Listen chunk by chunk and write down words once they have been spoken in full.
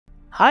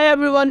Hi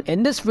everyone,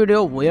 in this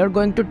video we are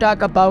going to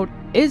talk about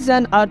is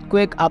an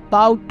earthquake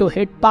about to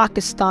hit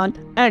Pakistan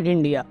and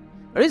India.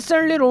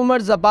 Recently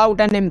rumors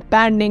about an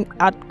impending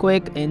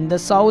earthquake in the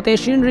South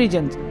Asian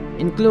regions,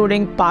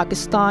 including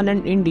Pakistan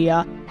and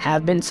India,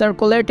 have been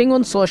circulating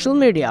on social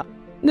media.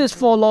 This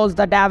follows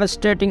the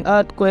devastating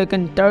earthquake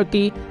in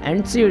Turkey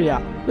and Syria,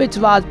 which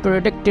was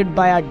predicted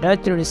by a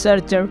Dutch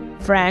researcher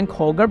Frank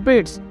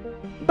Hoogerbeets.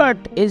 But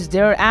is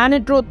there any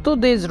truth to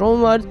these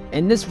rumors?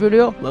 In this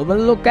video, we will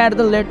look at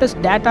the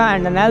latest data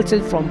and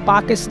analysis from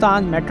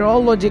Pakistan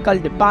Meteorological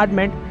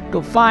Department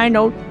to find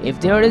out if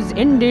there is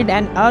indeed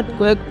an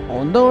earthquake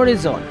on the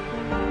horizon.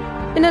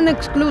 In an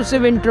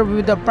exclusive interview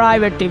with a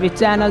private TV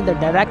channel, the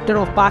director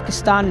of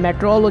Pakistan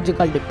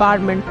Meteorological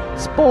Department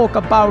spoke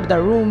about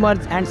the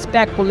rumors and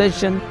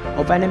speculation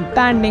of an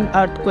impending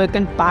earthquake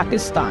in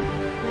Pakistan.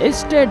 He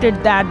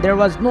stated that there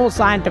was no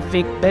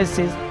scientific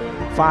basis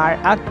for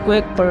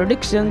earthquake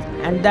predictions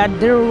and that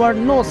there were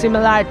no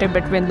similarity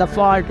between the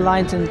fault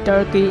lines in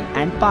Turkey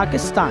and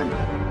Pakistan.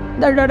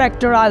 The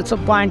director also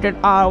pointed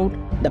out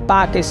that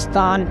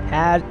Pakistan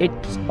has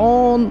its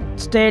own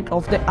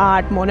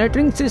state-of-the-art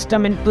monitoring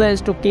system in place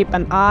to keep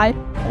an eye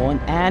on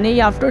any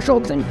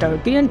aftershocks in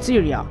Turkey and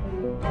Syria.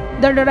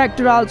 The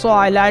director also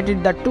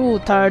highlighted that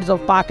 2/3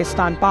 of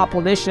Pakistan's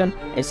population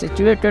is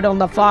situated on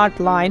the fault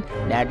line,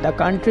 that the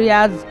country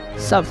has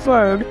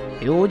suffered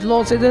huge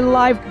losses in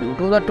life due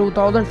to the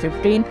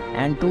 2015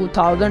 and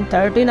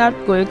 2013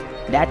 earthquakes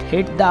that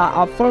hit the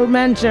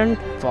aforementioned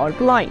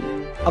fault line.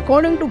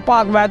 According to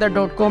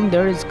parkweather.com,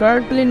 there is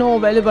currently no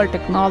available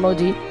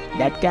technology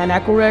that can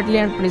accurately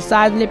and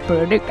precisely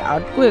predict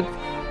earthquakes.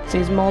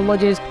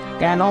 Seismologists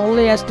can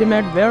only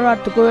estimate where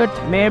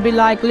earthquakes may be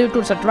likely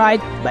to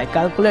strike by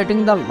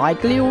calculating the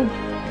likelihood,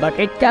 but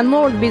it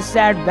cannot be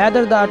said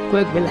whether the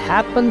earthquake will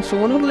happen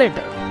sooner or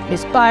later.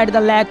 Despite the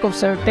lack of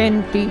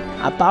certainty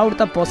about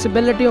the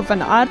possibility of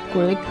an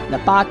earthquake, the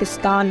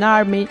Pakistan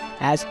Army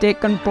has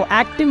taken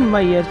proactive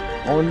measures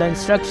on the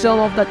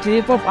instruction of the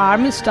Chief of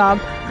Army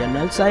Staff,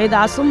 General Saeed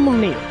Asim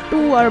Munir.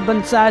 2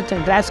 urban search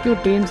and rescue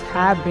teams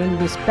have been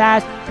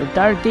dispatched to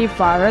Turkey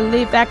for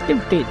relief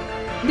activities.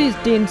 These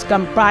teams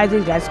comprise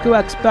rescue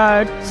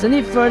experts,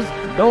 sniffers,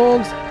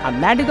 dogs, a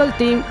medical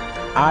team,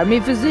 army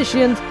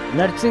physicians,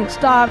 nursing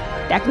staff,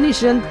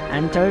 technicians,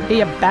 and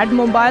 30-bed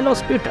mobile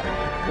hospital.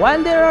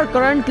 While there are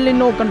currently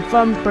no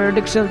confirmed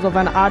predictions of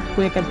an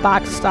earthquake in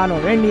Pakistan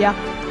or India,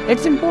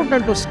 it's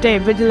important to stay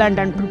vigilant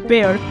and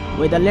prepared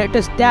with the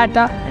latest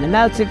data and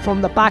analysis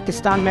from the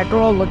Pakistan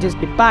Meteorologist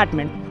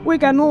Department. We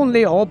can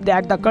only hope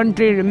that the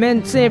country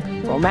remains safe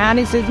from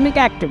any seismic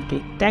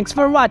activity. Thanks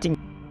for watching.